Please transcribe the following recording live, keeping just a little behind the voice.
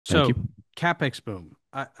Thank So, you. CapEx boom.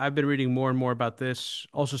 I've been reading more and more about this.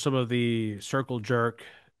 Also, some of the circle jerk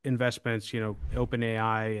investments,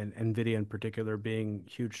 OpenAI and NVIDIA in particular being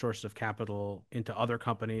huge sources of capital into other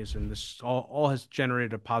companies. And this all has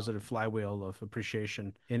generated a positive flywheel of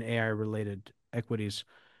appreciation in AI related equities.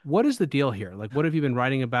 What is the deal here? Like, what have you been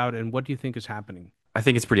writing about and what do you think is happening? I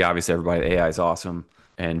think it's pretty obvious to everybody that AI is awesome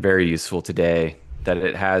and very useful today, that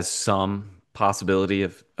it has some possibility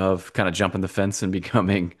of kind of jumping the fence and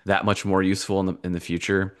becoming that much more useful in the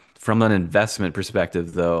future. From an investment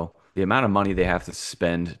perspective, though, the amount of money they have to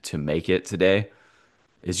spend to make it today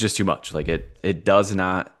is just too much. Like it does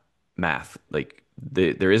not math. Like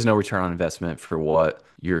there is no return on investment for what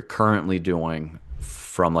you're currently doing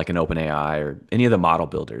from like an OpenAI or any of the model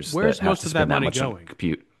builders that Where's have most to of that spend that money much on going?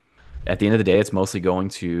 compute. At the end of the day, it's mostly going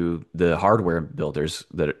to the hardware builders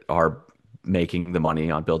that are making the money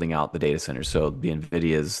on building out the data centers. So the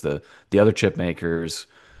NVIDIAs, the other chip makers,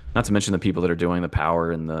 not to mention the people that are doing the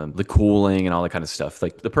power and the cooling and all that kind of stuff.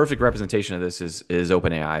 Like the perfect representation of this is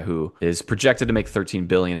OpenAI, who is projected to make 13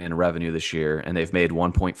 billion in revenue this year, and they've made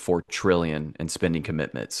 1.4 trillion in spending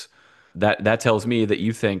commitments. That tells me that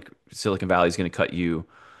you think Silicon Valley is going to cut you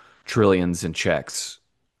trillions in checks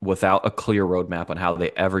without a clear roadmap on how they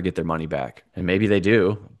ever get their money back. And maybe they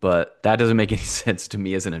do, but that doesn't make any sense to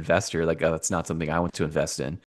me as an investor. Like, that's not something I want to invest in.